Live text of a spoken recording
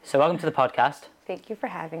So welcome to the podcast. Thank you for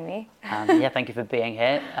having me. Thank you for being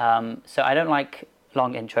here. So I don't like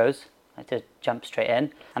long intros. I like to jump straight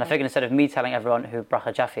in. And I figured instead of me telling everyone who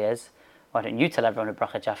Bracha Jaffe is, why don't you tell everyone who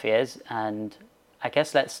Bracha Jaffe is? And I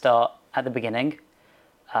guess let's start at the beginning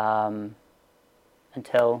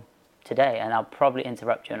until today. And I'll probably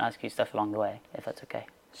interrupt you and ask you stuff along the way, if that's okay.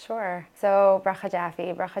 Sure. So Bracha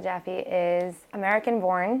Jaffe. Bracha Jaffe is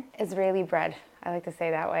American-born, Israeli-bred. I like to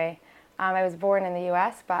say that way. I was born in the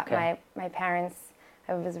U.S., but my parents,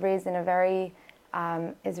 I was raised in a very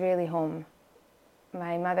Israeli home.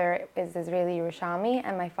 My mother is Israeli Yerushalmi,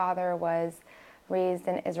 and my father was raised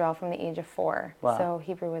in Israel from the age of 4. Wow. So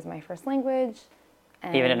Hebrew was my first language.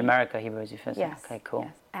 And Even in America, Hebrew was your first yes, language? Okay, cool.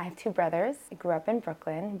 Yes. I have 2 brothers. I grew up in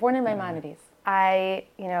Brooklyn, born in Maimonides. I,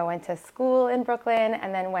 went to school in Brooklyn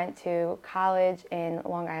and then went to college in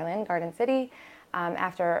Long Island, Garden City.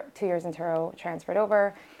 After 2 years in Toronto, transferred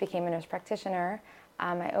over, became a nurse practitioner.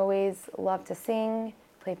 I always loved to sing,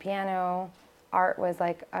 play piano. Art was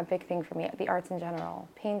like a big thing for me, the arts in general.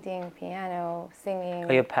 Painting, piano, singing.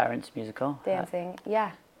 Are your parents musical? Dancing,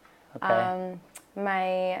 yeah. Okay.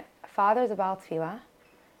 My father's a Baal Tefillah,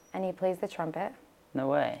 and he plays the trumpet. No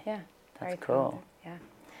way. Yeah. That's very cool. talented, yeah.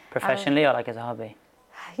 Professionally or like as a hobby?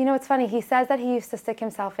 It's funny. He says that he used to stick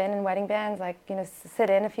himself in wedding bands, sit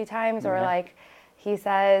in a few times, or he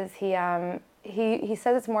says he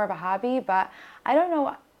says it's more of a hobby, but I don't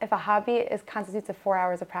know if a hobby constitutes of 4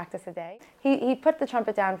 hours of practice a day. He put the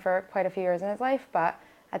trumpet down for quite a few years in his life, but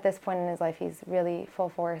at this point in his life, he's really full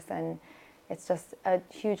force, and it's just a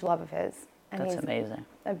huge love of his. And That's he's amazing.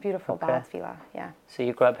 a beautiful Baal Tefillah, yeah. So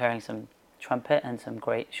you grew up hearing some trumpet and some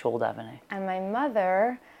great Shul davening. And my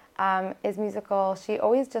mother is musical. She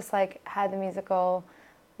always just had the musical,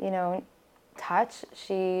 touch.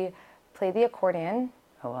 She played the accordion.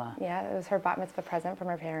 Oh wow. Yeah, it was her bat mitzvah present from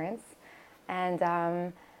her parents.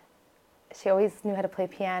 And she always knew how to play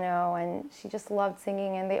piano, and she just loved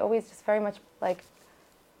singing, and they always just very much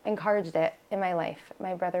encouraged it in my life.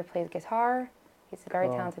 My brother plays guitar. He's a very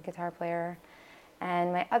talented guitar player.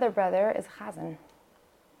 And my other brother is Chazan.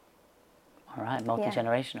 All right,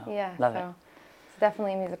 multi-generational. Yeah, Love it. It's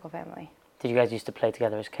definitely a musical family. Did you guys used to play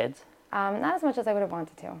together as kids? Not as much as I would have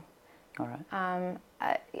wanted to. All right.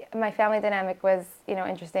 My family dynamic was,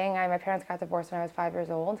 interesting. My parents got divorced when I was 5 years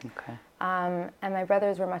old. Okay. And my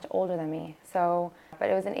brothers were much older than me. But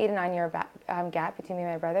it was an 8 to 9 year gap between me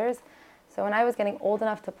and my brothers. So when I was getting old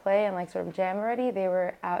enough to play and sort of jam already, they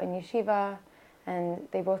were out in yeshiva, and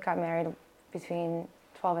they both got married between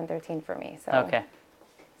 12 and 13 for me. So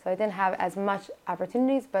I didn't have as much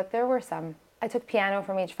opportunities, but there were some. I took piano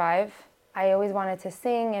from age 5. I always wanted to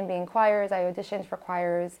sing and be in choirs. I auditioned for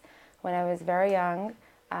choirs when I was very young.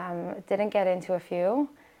 Didn't get into a few,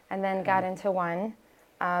 and then got into one.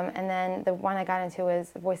 And then the one I got into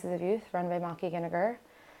was Voices of Youth, run by Malki Ginniger.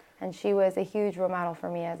 And she was a huge role model for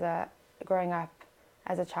me growing up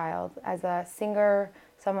as a child. As a singer,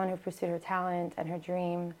 someone who pursued her talent and her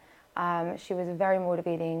dream, she was very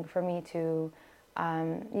motivating for me to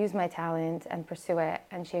use my talent and pursue it.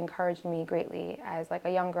 And she encouraged me greatly as a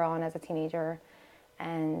young girl and as a teenager.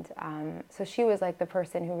 And so she was the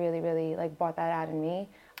person who really, really brought that out in me.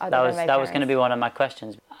 That was going to be one of my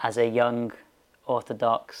questions. As a young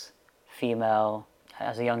Orthodox female,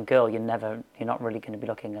 as a young girl, you're not really going to be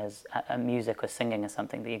looking at music or singing as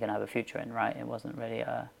something that you're going to have a future in, right? It wasn't really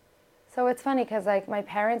So it's funny because my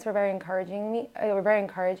parents were very encouraging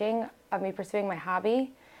of me pursuing my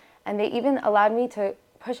hobby, and they even allowed me to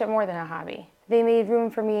push it more than a hobby. They made room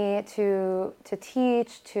for me to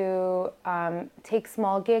teach, to take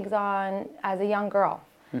small gigs on as a young girl.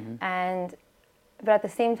 Mm-hmm. But at the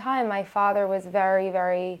same time, my father was very,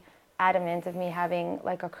 very adamant of me having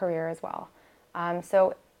a career as well.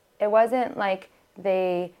 So it wasn't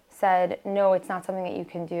they said, no, it's not something that you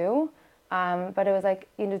can do. But it was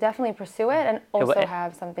definitely pursue it and also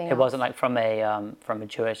have something else. It wasn't from a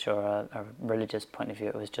Jewish or a religious point of view.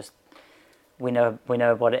 It was just, we know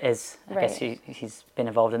what it is. I guess he's been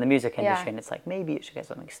involved in the music industry, and it's maybe you should get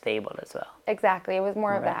something stable as well. Exactly. It was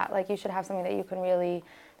more of that. You should have something that you can really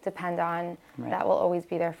depend on that will always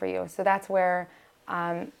be there for you. So that's where,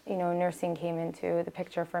 nursing came into the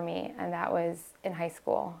picture for me, and that was in high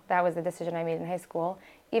school. That was the decision I made in high school,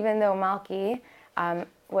 even though Malki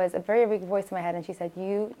was a very big voice in my head, and she said,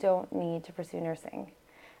 you don't need to pursue nursing.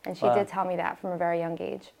 And she did tell me that from a very young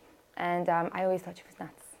age. And I always thought she was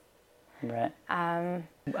nuts. Right.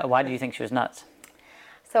 Why do you think she was nuts?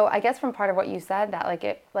 So I guess from part of what you said, that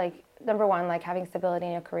number one, having stability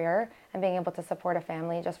in your career and being able to support a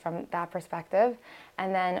family just from that perspective.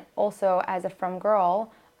 And then also as a frum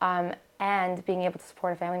girl, and being able to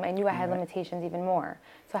support a family. I knew I had limitations even more.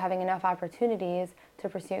 So having enough opportunities to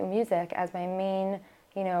pursue music as my main,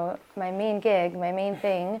 my main gig, my main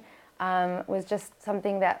thing, was just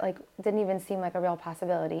something that like didn't even seem like a real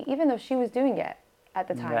possibility, even though she was doing it at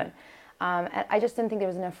the time. Right. And I just didn't think there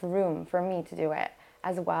was enough room for me to do it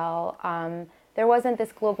as well. There wasn't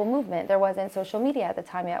this global movement. There wasn't social media at the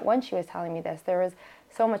time yet. When she was telling me this, there was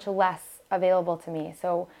so much less available to me.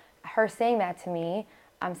 So her saying that to me,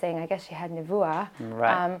 I'm saying I guess she had nevuah,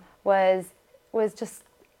 was just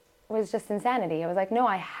insanity. I was like, no,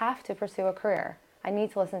 I have to pursue a career. I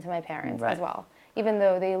need to listen to my parents as well, even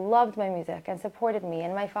though they loved my music and supported me.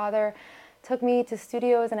 And my father took me to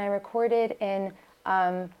studios, and I recorded in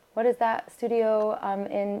what is that studio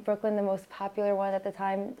in Brooklyn, the most popular one at the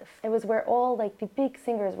time? It was where all like the big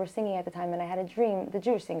singers were singing at the time, and I had a dream, the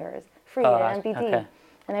Jewish singers, Free and MBD. Okay.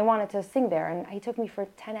 And I wanted to sing there, and he took me for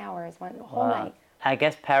 10 hours, one whole night. I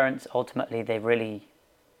guess parents, ultimately, they're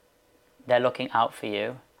looking out for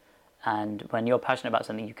you. And when you're passionate about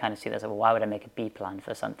something, you kind of see that as, well, why would I make a B plan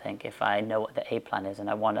for something if I know what the A plan is? And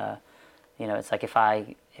I want to, it's like if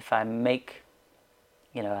I make,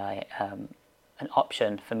 an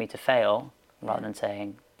option for me to fail, rather than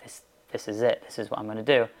saying, this is it, this is what I'm going to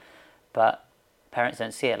do. But parents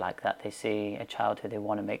don't see it like that. They see a child who they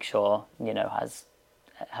want to make sure, has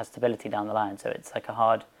stability down the line. So it's like a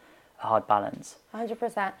hard balance.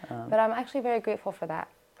 100%. But I'm actually very grateful for them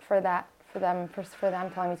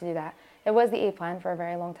telling me to do that. It was the A plan for a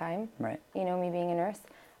very long time. Right. Me being a nurse.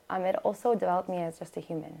 It also developed me as just a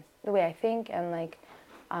human. The way I think and like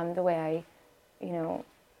the way I,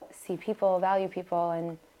 see people, value people,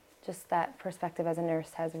 and just that perspective as a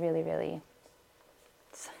nurse has really, really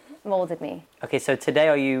molded me. Okay, so today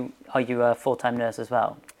are you a full-time nurse as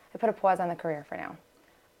well? I put a pause on the career for now.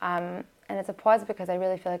 And it's a pause because I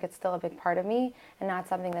really feel like it's still a big part of me and not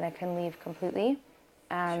something that I can leave completely.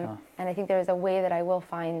 Sure. And I think there's a way that I will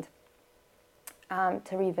find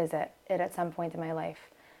to revisit it at some point in my life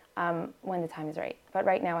when the time is right. But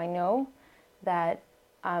right now I know that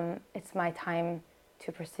it's my time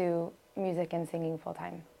to pursue music and singing full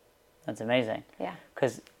time. That's amazing. Yeah.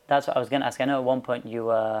 Because that's what I was going to ask. I know at one point you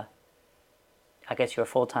were a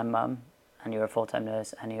full-time mum, and you were a full-time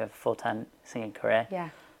nurse, and you have a full-time singing career. Yeah.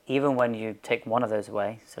 Even when you take one of those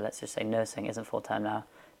away, so let's just say nursing isn't full-time now,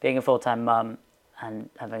 being a full-time mum and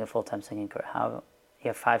having a full-time singing career, you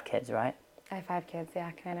have 5 kids, right? I have 5 kids, yeah,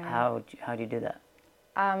 kind of. How do you do that?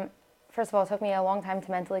 First of all, it took me a long time to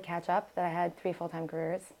mentally catch up that I had 3 full-time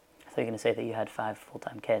careers. I thought you were going to say that you had 5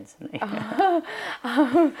 full-time kids. Okay.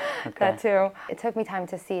 That too. It took me time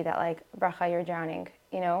to see that, like, Bracha, you're drowning,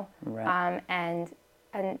 Right.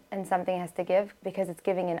 And something has to give because it's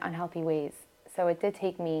giving in unhealthy ways. So it did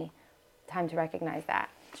take me time to recognize that.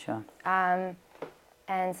 Sure. And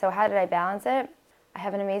so how did I balance it? I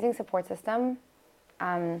have an amazing support system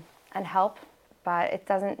and help, but it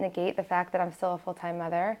doesn't negate the fact that I'm still a full-time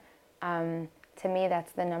mother. To me,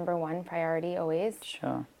 that's the number one priority always.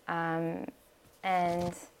 Sure.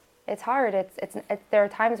 And it's hard. There are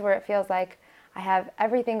times where it feels like I have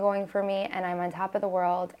everything going for me and I'm on top of the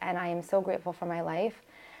world and I am so grateful for my life.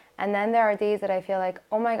 And then there are days that I feel like,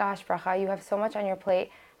 oh my gosh, Bracha, you have so much on your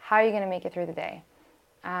plate. How are you going to make it through the day?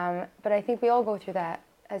 But I think we all go through that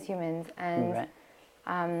as humans. And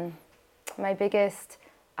my biggest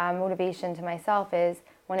motivation to myself is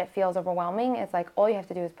when it feels overwhelming, it's like all you have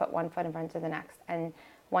to do is put one foot in front of the next and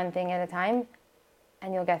one thing at a time,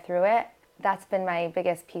 and you'll get through it. That's been my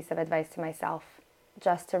biggest piece of advice to myself,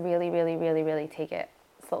 just to really, really, really, really take it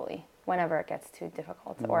slowly whenever it gets too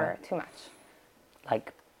difficult or too much.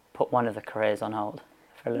 Like put one of the careers on hold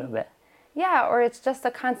for a little bit. Yeah, or it's just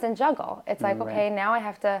a constant juggle. It's like, okay, now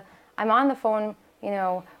I'm on the phone,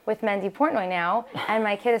 with Mandy Portnoy now, and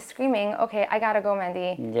my kid is screaming, okay, I gotta go,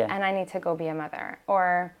 Mandy, and I need to go be a mother.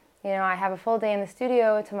 Or, I have a full day in the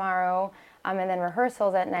studio tomorrow, and then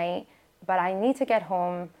rehearsals at night, but I need to get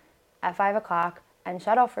home at 5 o'clock and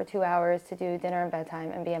shut off for 2 hours to do dinner and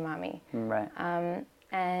bedtime and be a mommy. Right.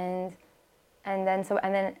 And then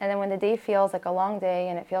when the day feels like a long day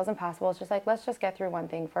and it feels impossible, it's just like, let's just get through one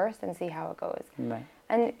thing first and see how it goes. Right.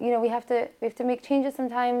 And we have to make changes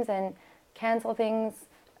sometimes and cancel things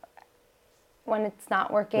when it's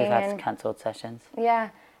not working. We've had cancelled sessions. Yeah,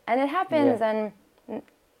 and it happens. Yeah. And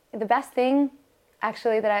the best thing,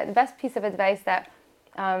 actually, the best piece of advice that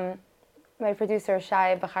my producer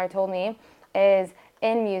Shai Bachar told me is,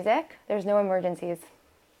 in music, there's no emergencies.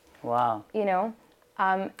 Wow.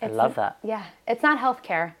 I love that. Yeah, it's not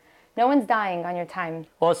healthcare. No one's dying on your time.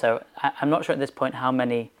 Also, I'm not sure at this point how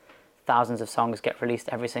many thousands of songs get released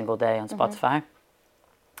every single day on Spotify.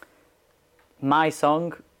 My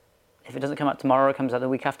song if it doesn't come out tomorrow, it comes out the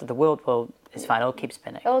week after, the world will, it's fine, it'll keep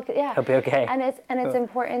spinning. Yeah. It'll be okay. And it's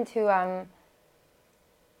important to,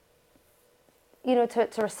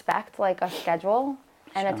 to respect like a schedule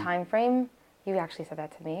and a time frame. You actually said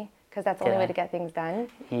that to me, because that's the only way to get things done.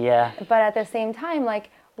 Yeah. But at the same time, like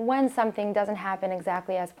when something doesn't happen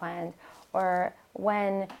exactly as planned, or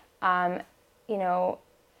when,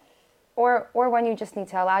 or when you just need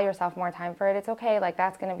to allow yourself more time for it, it's okay. Like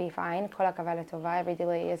that's going to be fine. Kol hakavah tova. Every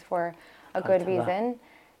delay is for a good reason.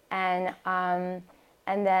 And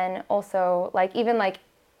then also like even like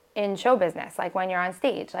in show business, like when you're on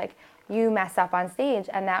stage, like you mess up on stage,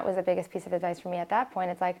 and that was the biggest piece of advice for me at that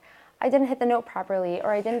point. It's like I didn't hit the note properly,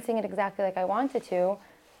 or I didn't sing it exactly like I wanted to.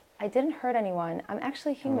 I didn't hurt anyone. I'm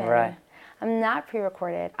actually human. Right. I'm not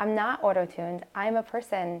pre-recorded. I'm not auto-tuned. I'm a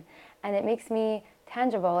person, and it makes me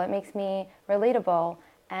tangible. It makes me relatable,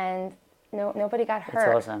 and nobody got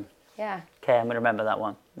hurt. It's awesome. Yeah. Okay, I'm going to remember that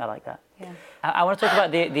one. I like that. Yeah. I want to talk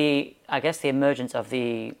about the I guess the emergence of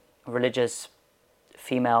the religious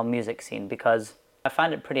female music scene, because I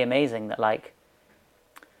find it pretty amazing that like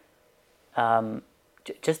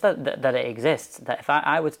just that it exists. That if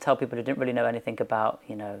I were to tell people who didn't really know anything about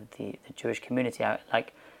the Jewish community,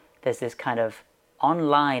 like there's this kind of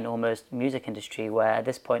online almost music industry where at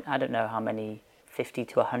this point I don't know how many, 50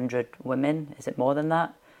 to 100 women, is it more than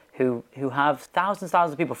that, who have thousands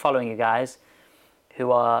of people following you guys,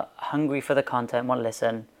 who are hungry for the content, want to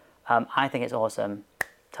listen. I think it's awesome.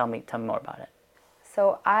 Tell me more about it.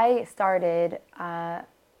 So I started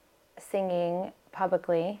singing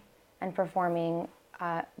publicly and performing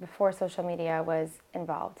before social media was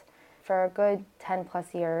involved. For a good 10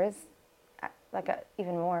 plus years,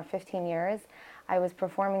 even more, 15 years, I was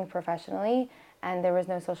performing professionally, and there was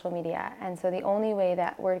no social media. And so the only way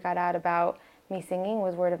that word got out about me singing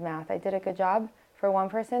was word of mouth. I did a good job for one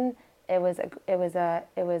person. It was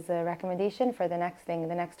a recommendation for the next thing,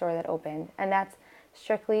 the next door that opened, and that's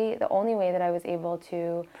strictly the only way that I was able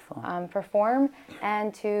to perform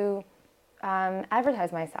and to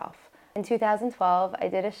advertise myself. In 2012, I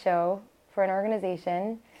did a show for an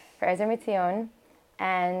organization, for Ezer Mitzion,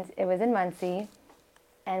 and it was in Muncie,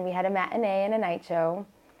 and we had a matinee and a night show,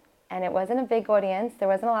 and it wasn't a big audience, there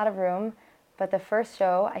wasn't a lot of room, but the first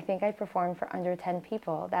show, I think I performed for under 10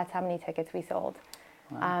 people. That's how many tickets we sold.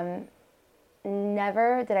 Wow.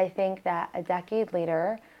 Never did I think that a decade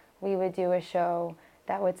later, we would do a show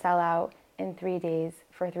that would sell out in 3 days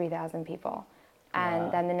for 3,000 people.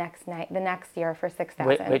 And then the next year for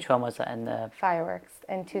 6,000. Which one was that in the Fireworks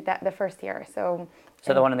in the first year? So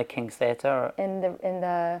the one in the King's Theatre? Or? In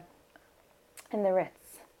the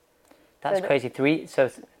Ritz. That's crazy.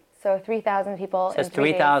 So 3,000 people. So it's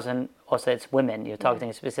 3,000. Also, it's women. You're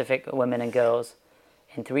targeting specific women and girls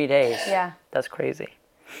in 3 days. Yeah. That's crazy.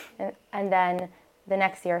 And then the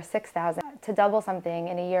next year, 6,000. To double something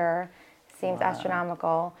in a year seems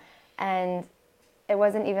astronomical, and it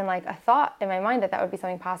wasn't even like a thought in my mind that would be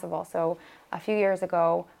something possible. So a few years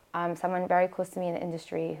ago, someone very close to me in the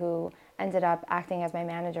industry who ended up acting as my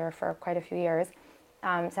manager for quite a few years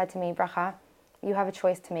said to me, Bracha, you have a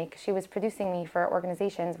choice to make. She was producing me for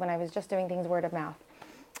organizations when I was just doing things word of mouth.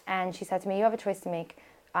 And she said to me, you have a choice to make.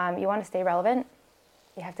 You want to stay relevant?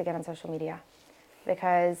 You have to get on social media.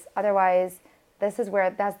 Because otherwise, that's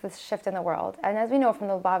the shift in the world. And as we know from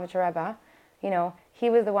the Lubavitcher Rebbe, he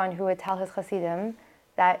was the one who would tell his Hasidim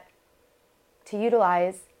that to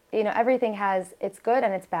utilize, everything has its good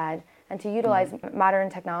and its bad, and to utilize modern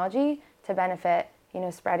technology to benefit,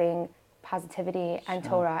 spreading positivity and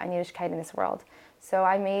Torah and Yiddishkeit in this world. So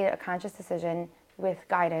I made a conscious decision with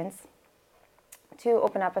guidance to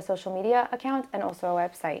open up a social media account and also a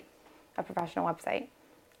website, a professional website,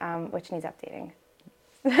 which needs updating.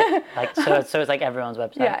 So it's like everyone's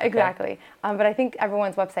website. Yeah, exactly. But I think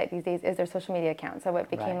everyone's website these days is their social media account, so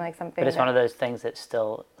it became like something. But it's one of those things that's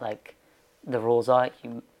still like the rules are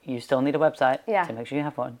you still need a website to make sure you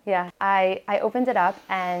have one. Yeah, I opened it up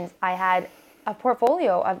and I had a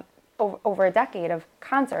portfolio of over a decade of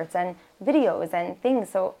concerts and videos and things.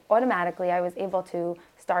 So automatically I was able to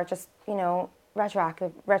start just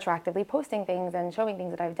retroactively posting things and showing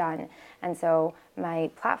things that I've done. And so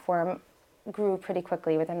my platform grew pretty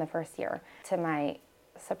quickly within the first year, to my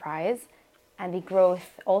surprise, and the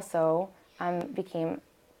growth also became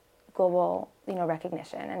global,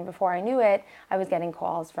 recognition. And before I knew it, I was getting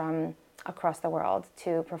calls from across the world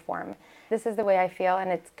to perform. This is the way I feel, and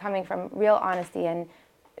it's coming from real honesty and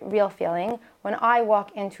real feeling. When I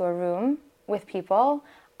walk into a room with people,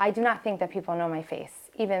 I do not think that people know my face,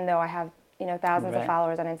 even though I have thousands of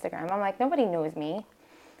followers on Instagram. I'm like, nobody knows me.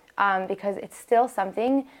 Because it's still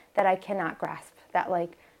something that I cannot grasp,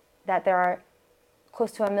 that there are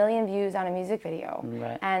close to 1 million views on a music video.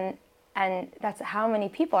 Right. And that's how many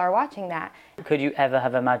people are watching that. Could you ever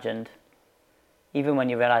have imagined, even when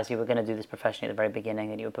you realized you were going to do this professionally at the very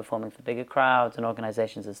beginning and you were performing for bigger crowds and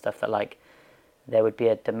organizations and stuff, that like there would be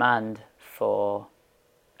a demand for,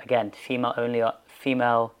 again,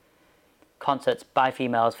 female concerts by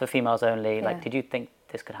females for females only? Yeah. Like, did you think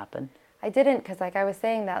this could happen? I didn't, because like I was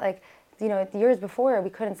saying that, like, you know, years before we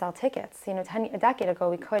couldn't sell tickets. You know, a decade ago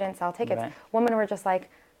we couldn't sell tickets. Right. Women were just like,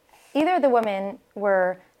 either the women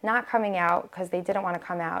were not coming out because they didn't want to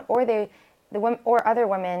come out, or or other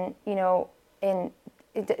women, you know, in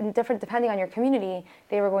different, depending on your community,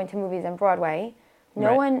 they were going to movies in Broadway. No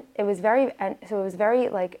Right. one. It was very, and so it was very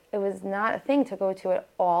like, it was not a thing to go to an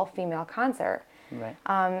all-female concert. Right.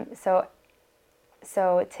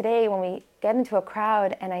 So today when we get into a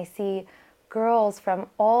crowd and I see girls from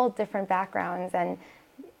all different backgrounds and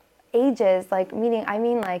ages, like I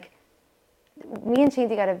mean like, me and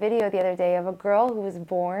Shandy got a video the other day of a girl who was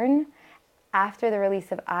born after the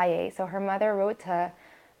release of IA. So her mother wrote to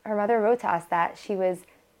us that it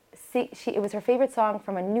was her favorite song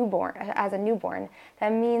from as a newborn.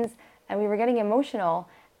 That means, and we were getting emotional,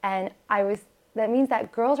 and that means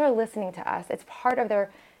that girls are listening to us. It's part of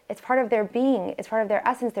their being. It's part of their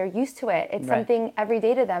essence. They're used to it. It's Right. something every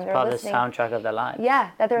day to them. It's They're part listening. of the soundtrack of their lives.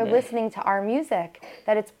 Yeah, that they're listening to our music.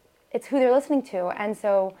 That it's who they're listening to, and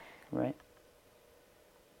so. Right.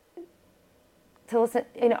 To listen,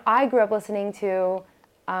 you know, I grew up listening to,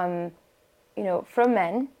 you know, from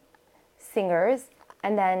men, singers,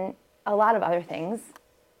 and then a lot of other things,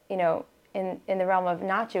 you know, in the realm of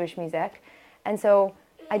not Jewish music, and so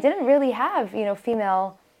I didn't really have, you know,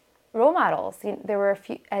 female role models. There were a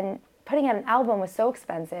few, and putting out an album was so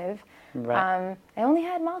expensive. Right. I only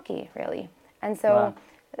had Malky really, and so Wow.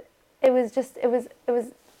 it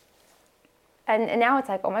was. And now it's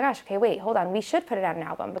like, oh my gosh, okay, wait, hold on. We should put it on an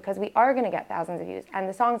album because we are going to get thousands of views. And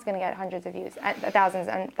the song's going to get hundreds of views, thousands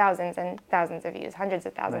and thousands and thousands of views, hundreds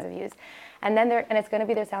of thousands of views. And then it's going to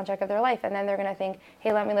be their soundtrack of their life. And then they're going to think,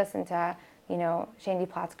 hey, let me listen to, you know, Shandy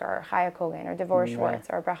Plotzker or Chaya Kogan or Devor Schwartz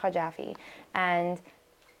or Bracha Jaffe. And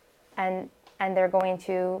they're going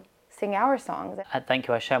to sing our songs. At Thank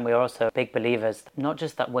You Hashem, we are also big believers, not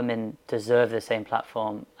just that women deserve the same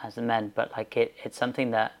platform as the men, but like it's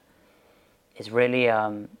something that is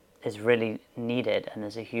really needed, and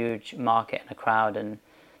there's a huge market and a crowd, and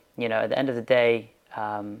you know, at the end of the day,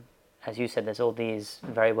 as you said, there's all these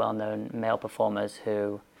very well-known male performers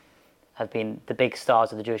who have been the big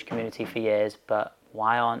stars of the Jewish community for years, but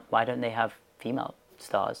why don't they have female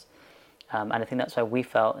stars? And I think that's why we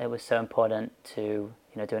felt it was so important to,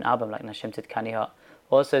 you know, do an album like Nashim Tidkaniyot,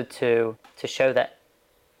 also to show that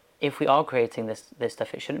if we are creating this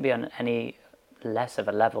stuff, it shouldn't be on any less of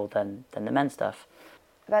a level than the men's stuff.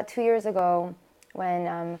 About 2 years ago,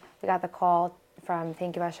 when we got the call from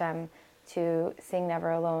Thank You Hashem to sing Never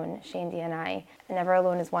Alone, Shandy and I. Never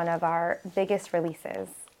Alone is one of our biggest releases.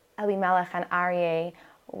 Elimelech and Aryeh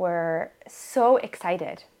were so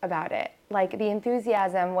excited about it. Like, the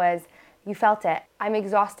enthusiasm was, you felt it. I'm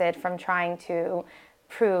exhausted from trying to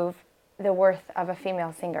prove the worth of a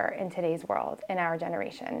female singer in today's world, in our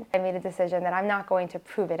generation. I made a decision that I'm not going to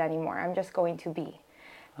prove it anymore. I'm just going to be.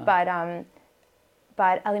 But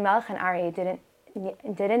Elimelech and Aryeh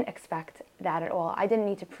didn't expect that at all. I didn't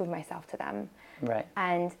need to prove myself to them. Right.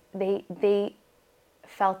 And they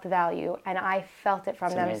felt the value, and I felt it from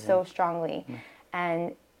That's them amazing. so strongly.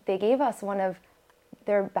 And they gave us one of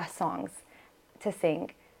their best songs to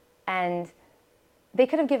sing. And they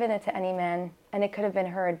could have given it to any man, and it could have been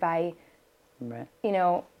heard by, Right. you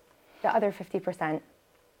know, the other 50%.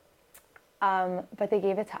 But they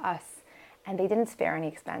gave it to us, and they didn't spare any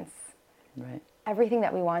expense. Right. Everything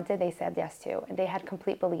that we wanted, they said yes to, and they had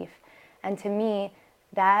complete belief. And to me,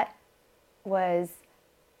 that was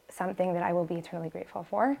something that I will be eternally grateful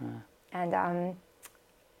for. And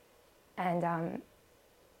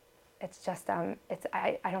it's just, I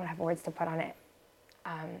don't have words to put on it.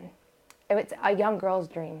 It's a young girl's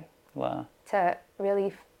dream. Wow. To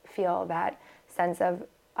really feel that sense of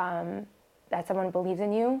that someone believes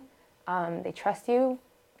in you, they trust you,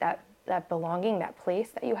 that belonging, that place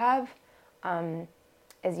that you have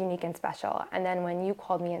is unique and special. And then when you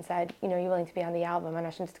called me and said, you know, you're willing to be on the album, and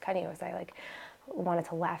Nashim Tidkaniyot, I like wanted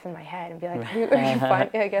to laugh in my head and be like, are you funny?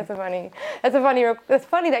 I guess it's funny. It's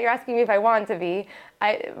funny that you're asking me if I want to be.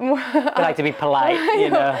 I like to be polite, you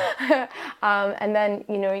know. And then,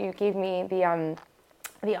 you know, you gave me the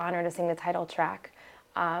honor to sing the title track.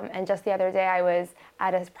 And just the other day, I was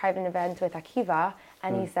at a private event with Akiva,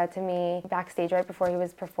 and he said to me backstage right before he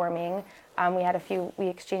was performing, we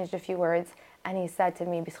exchanged a few words, and he said to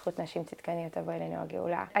me, בזכות נשים תתקני ותבוא אלינו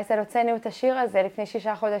הגאולה. I said, הוצאנו את השיר הזה לפני 6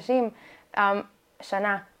 חודשים,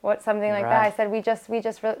 שנה, something like that. I said, we just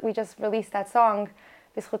released that song,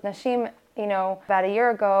 בזכות נשים, about a year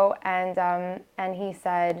ago, and he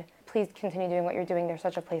said, please continue doing what you're doing. There's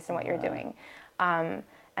such a place in what you're doing.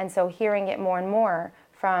 And so hearing it more and more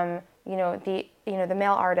from, the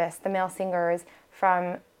male artists, the male singers,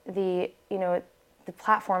 from the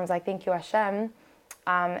platforms like Thank You Hashem,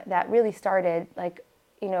 that really started,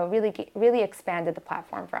 really expanded the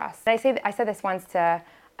platform for us. I said this once to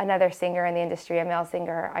another singer in the industry, a male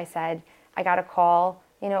singer. I said, I got a call,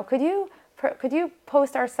 could you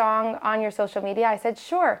post our song on your social media? I said,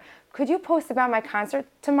 sure. Could you post about my concert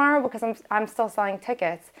tomorrow, because I'm still selling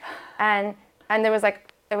tickets? And there was a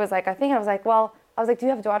thing, and I was like, do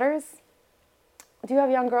you have daughters? Do you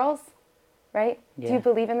have young girls? Right? Yeah. Do you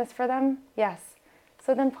believe in this for them? Yes.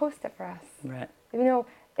 So then post it for us. Right.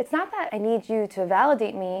 It's not that I need you to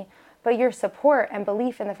validate me, but your support and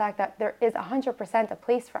belief in the fact that there is 100% a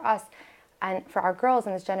place for us and for our girls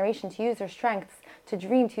in this generation to use their strengths, to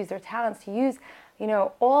dream, to use their talents, to use,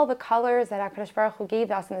 all the colors that HaKadosh Baruch Hu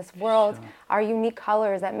gave us in this world, sure, our unique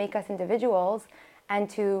colors that make us individuals, and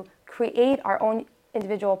to create our own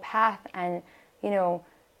individual path. And,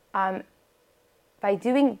 by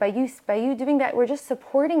you doing that, we're just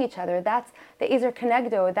supporting each other. That's the Ezer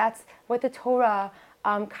Kenegdo. That's what the Torah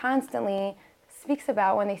constantly speaks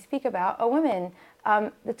about when they speak about a woman.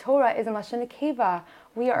 The Torah is in Lashon Nekeva.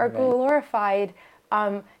 We are a glorified,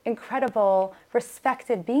 incredible,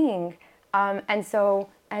 respected being. And so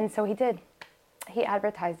he did. He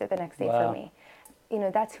advertised it the next day for me.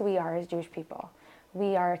 That's who we are as Jewish people.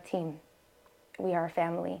 We are a team. We are a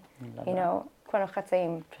family. For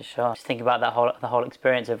sure. Just think about the whole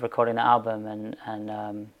experience of recording the album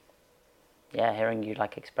and hearing you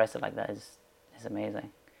express it like that is amazing.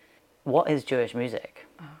 What is Jewish music?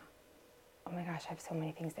 Oh my gosh, I have so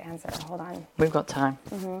many things to answer. Hold on. We've got time.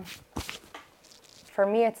 Mm-hmm. For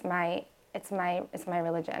me, it's my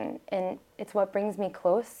religion, and it's what brings me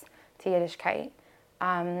close to Yiddishkeit.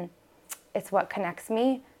 It's what connects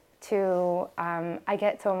me to. I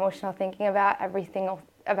get so emotional thinking about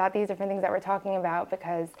about these different things that we're talking about,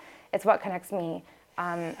 because it's what connects me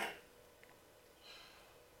to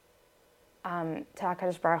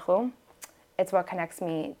HaKadosh Baruch Hu. It's what connects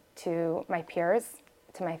me to my peers,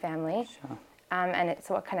 to my family, sure, and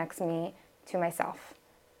it's what connects me to myself.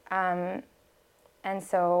 And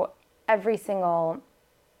so every single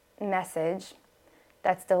message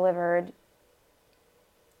that's delivered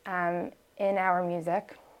in our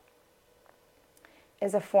music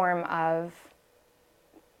is a form of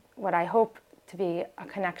what I hope to be a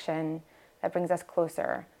connection that brings us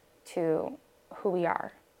closer to who we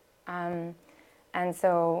are, and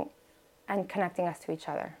connecting us to each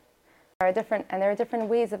other. There are different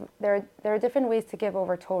ways to give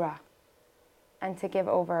over Torah, and to give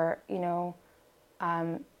over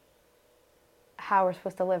how we're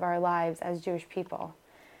supposed to live our lives as Jewish people.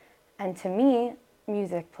 And to me,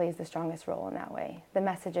 music plays the strongest role in that way. The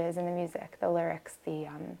messages in the music, the lyrics, the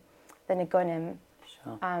nigunim.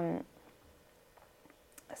 Sure.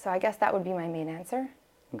 So I guess that would be my main answer.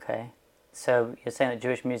 Okay. So you're saying that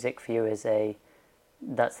Jewish music for you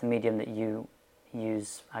that's the medium that you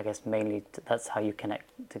use, I guess, mainly, that's how you connect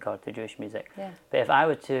to God, through Jewish music. Yeah. But if I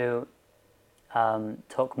were to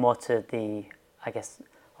talk more to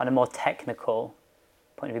on a more technical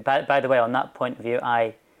point of view, by the way, on that point of view,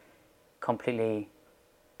 I completely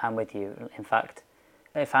am with you. In fact,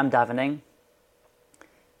 if I'm davening,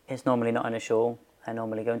 it's normally not in a shul. I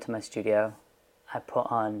normally go into my studio, I put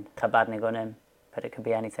on Chabad Nigunim, but it could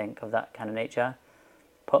be anything of that kind of nature,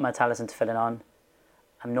 put my talis and tefillin on.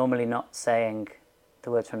 I'm normally not saying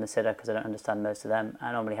the words from the Siddur because I don't understand most of them.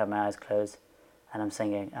 I normally have my eyes closed and I'm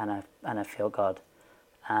singing and I feel God.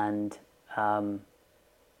 And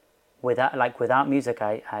without music,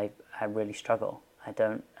 I really struggle. I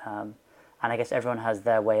don't, and I guess everyone has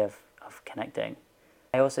their way of connecting.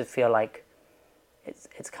 I also feel like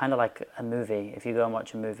it's kind of like a movie. If you go and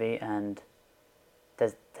watch a movie and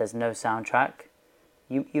there's no soundtrack,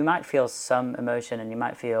 you might feel some emotion and you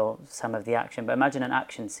might feel some of the action, but imagine an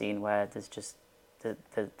action scene where there's just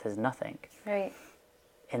there's nothing. Right.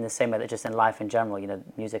 In the same way that just in life in general,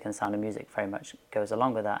 music and sound of music very much goes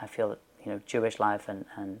along with that. I feel that Jewish life and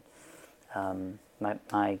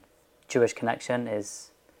my Jewish connection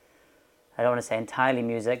is, I don't want to say entirely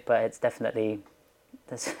music, but it's definitely,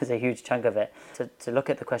 there's a huge chunk of it. To look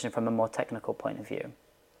at the question from a more technical point of view,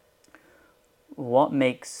 what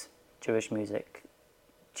makes Jewish music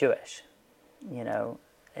Jewish?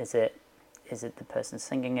 Is it the person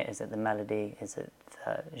singing it? Is it the melody? Is it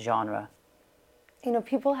the genre?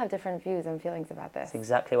 People have different views and feelings about this. That's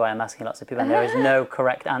exactly why I'm asking lots of people, and there is no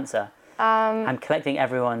correct answer. I'm collecting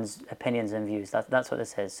everyone's opinions and views. That's what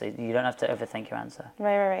this is. So you don't have to overthink your answer.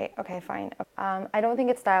 Right. Okay, fine. I don't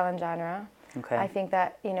think it's style and genre. Okay. I think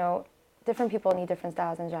that, different people need different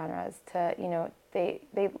styles and genres to,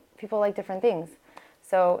 people like different things.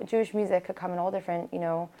 So Jewish music could come in all different,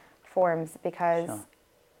 forms because Sure.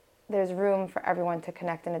 there's room for everyone to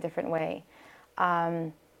connect in a different way.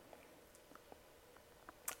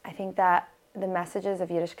 I think that the messages of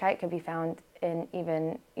Yiddishkeit can be found in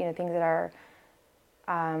even, things that are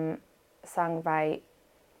sung by,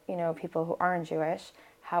 people who aren't Jewish.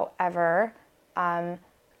 However,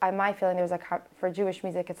 my feeling for Jewish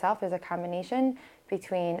music itself, there's a combination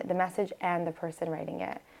between the message and the person writing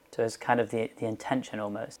it. So it's kind of the intention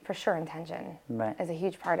almost. For sure, intention Right. is a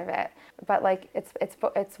huge part of it. But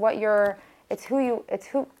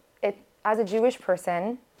as a Jewish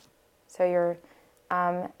person, so you're,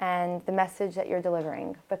 and the message that you're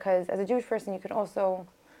delivering. Because as a Jewish person, you can also,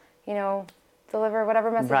 deliver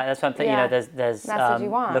whatever message. Right, that's what I'm thinking. Yeah, There's message you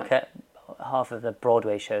want. look at half of the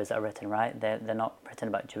Broadway shows that are written, right? They're not written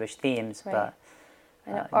about Jewish themes, Right. but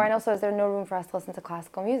And also, is there no room for us to listen to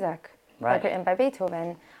classical music, Right. like written by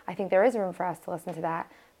Beethoven? I think there is room for us to listen to that.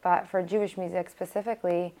 But for Jewish music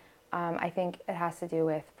specifically, I think it has to do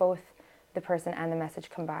with both the person and the message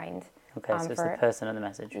combined. okay, so it's the person and the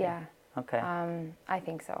message. Really. Yeah. Okay. I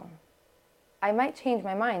think so. I might change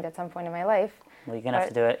my mind at some point in my life. Well, you're gonna have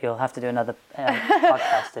to do it. You'll have to do another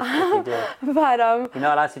podcast if you do. But You're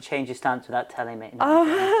not allowed to change your stance without telling me.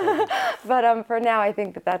 No, but for now, I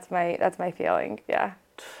think that's my feeling. Yeah.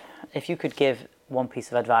 if you could give one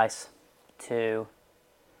piece of advice to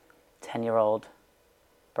 10-year-old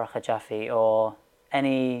Bracha Jaffe or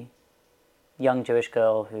any young Jewish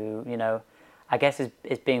girl who, I guess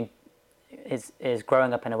is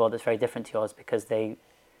growing up in a world that's very different to yours because they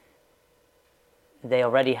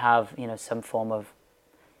already have, some form of,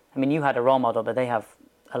 you had a role model, but they have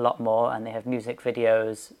a lot more, and they have music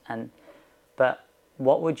videos, but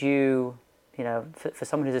what would you, for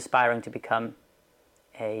someone who's aspiring to become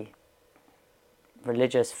a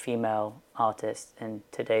religious female artist in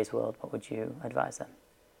today's world, what would you advise them?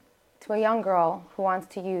 To a young girl who wants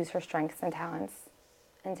to use her strengths and talents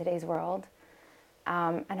in today's world,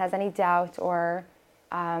 and has any doubt or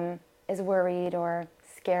is worried or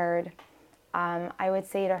scared, I would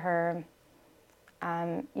say to her,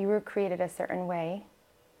 you were created a certain way.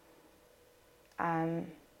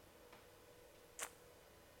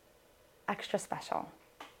 Extra special.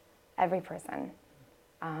 Every person.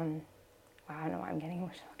 Wow, I don't know why I'm getting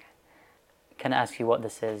emotional again. Can I ask you what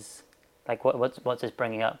this is? Like, what's this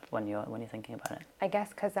bringing up when you're thinking about it? I guess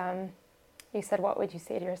because you said, what would you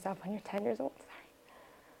say to yourself when you're 10 years old? Sorry.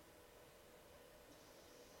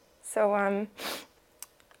 So,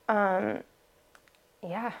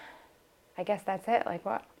 yeah, I guess that's it. Like,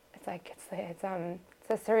 what? It's a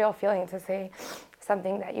surreal feeling to say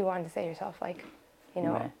something that you wanted to say yourself, like,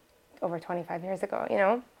 Right. over 25 years ago, Sorry,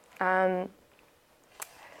 one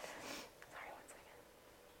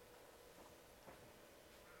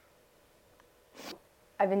second.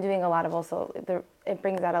 I've been doing a lot of it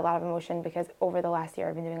brings out a lot of emotion because over the last year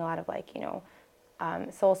I've been doing a lot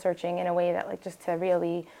of soul searching in a way that just to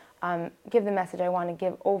really give the message I want to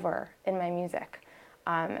give over in my music.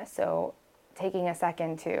 So taking a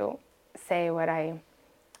second to say what I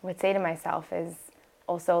would say to myself is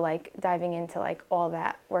also diving into all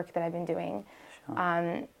that work that I've been doing.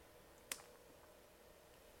 Sure.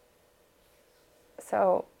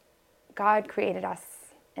 So God created us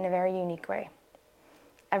in a very unique way.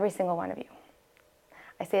 Every single one of you.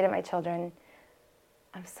 I say to my children,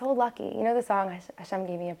 I'm so lucky. You know the song, Hashem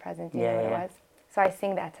gave me a present? Do you know what it was? So I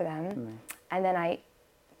sing that to them, and then I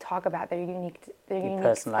talk about their unique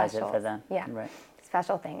Personalize specials. it for them. Yeah, Right.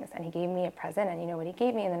 special things. And he gave me a present, and you know what he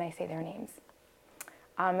gave me, and then I say their names.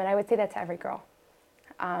 And I would say that to every girl.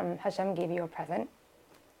 Hashem gave you a present,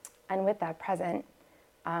 and with that present,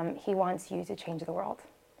 he wants you to change the world.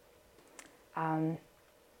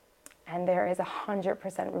 And there is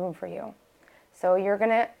 100% room for you. So you're going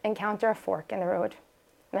to encounter a fork in the road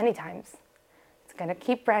many times. It's going to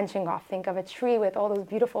keep branching off. Think of a tree with all those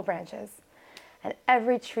beautiful branches. And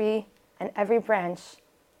every tree and every branch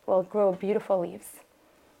will grow beautiful leaves.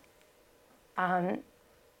 And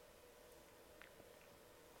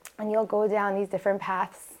you'll go down these different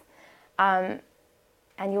paths, and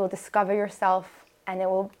you will discover yourself, and it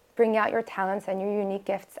will bring out your talents and your unique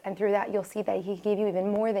gifts, and through that you'll see that he gave you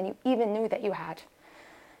even more than you even knew that you had.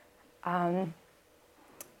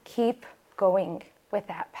 Keep going with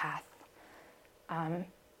that path.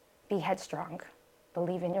 Be headstrong.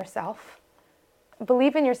 Believe in yourself.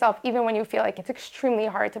 believe in yourself even when you feel like it's extremely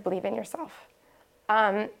hard to believe in yourself.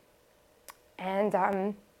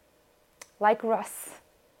 Like Russ,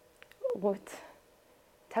 Ruth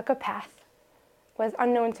took a path, was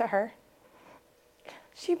unknown to her.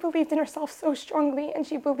 She believed in herself so strongly, and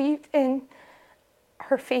she believed in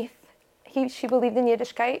her faith. She believed in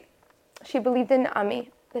Yiddishkeit. She believed in Ami,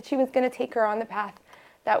 that she was going to take her on the path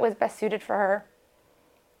that was best suited for her.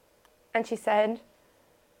 And she said,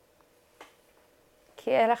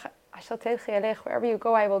 wherever you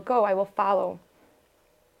go, I will follow.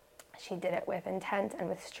 She did it with intent and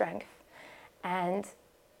with strength and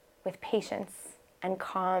with patience and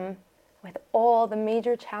calm, with all the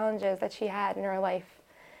major challenges that she had in her life.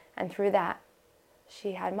 And through that,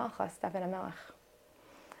 she had Malchus, David HaMelech.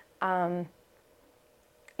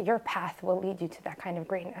 Your path will lead you to that kind of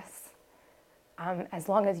greatness, as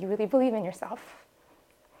long as you really believe in yourself.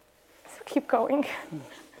 So keep going.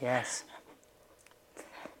 Yes.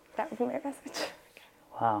 That would be my message.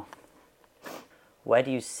 Wow. Where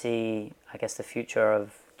do you see, I guess, the future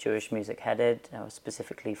of Jewish music headed,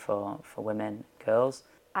 specifically for women, girls?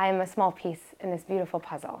 I'm a small piece in this beautiful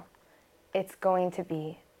puzzle. It's going to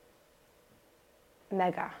be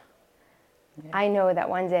mega. Yeah. I know that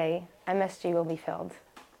one day MSG will be filled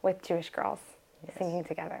with Jewish girls singing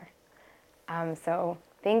together. So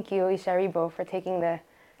thank you, Isha Ribo, for taking, for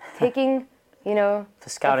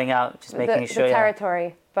scouting out, just making sure. The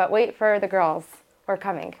territory, but wait for the girls. We're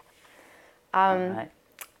coming. Right.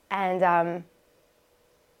 And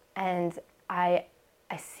I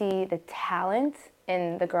see the talent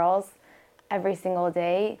in the girls every single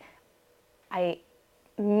day. I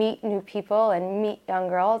meet new people and meet young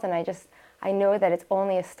girls, and I know that it's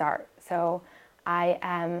only a start. So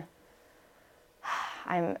I'm,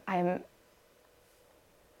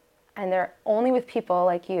 and they're only with people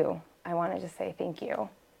like you. I want to just say thank you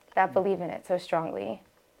that believe in it so strongly.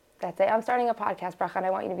 That's it. I'm starting a podcast, Bracha, and I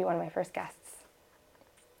want you to be one of my first guests.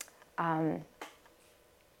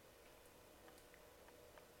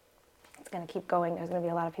 It's going to keep going. There's going to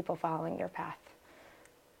be a lot of people following your path.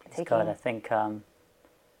 It's good. I think, one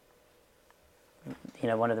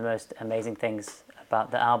of the most amazing things about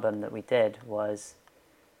the album that we did was,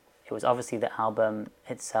 it was obviously the album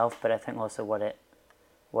itself, but I think also what it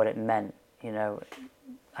meant.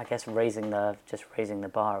 I guess raising the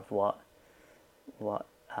bar of what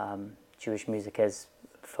Jewish music is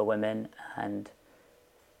for women, and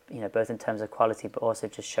both in terms of quality, but also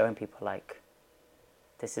just showing people like,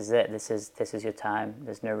 this is it. This is your time.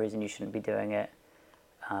 There's no reason you shouldn't be doing it.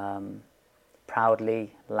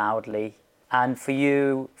 Proudly, loudly. And for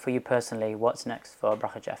you personally, what's next for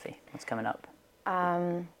Bracha Jaffe? What's coming up?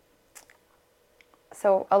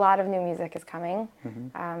 So a lot of new music is coming.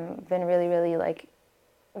 Been really, really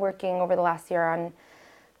working over the last year on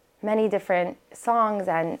many different songs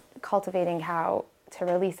and cultivating how to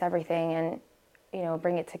release everything and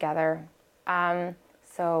bring it together.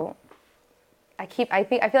 So I feel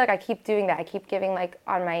like I keep doing that. I keep giving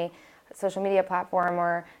on my social media platform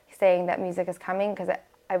or saying that music is coming, because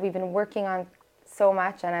we've been working on so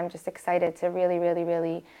much, and I'm just excited to really, really,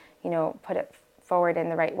 really, put it forward in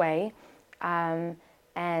the right way. And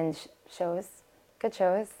good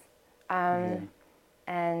shows. And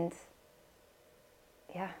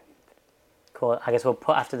yeah. Cool. I guess we'll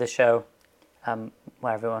put after the show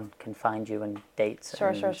where everyone can find you and dates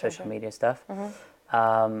and social media stuff.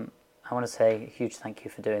 I want to say a huge thank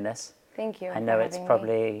you for doing this. Thank you. I know it's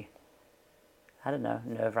probably, I don't know,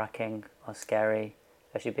 nerve-wracking or scary,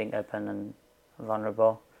 especially being open and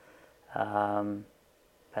vulnerable. But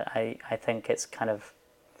I think it's kind of,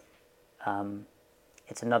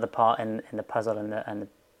 it's another part in the puzzle and the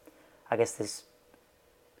I guess this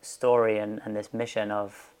story and this mission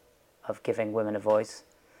of giving women a voice.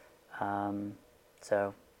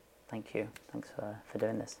 So thank you. Thanks for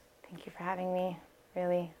doing this. Thank you for having me.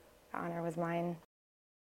 Really, the honor was mine.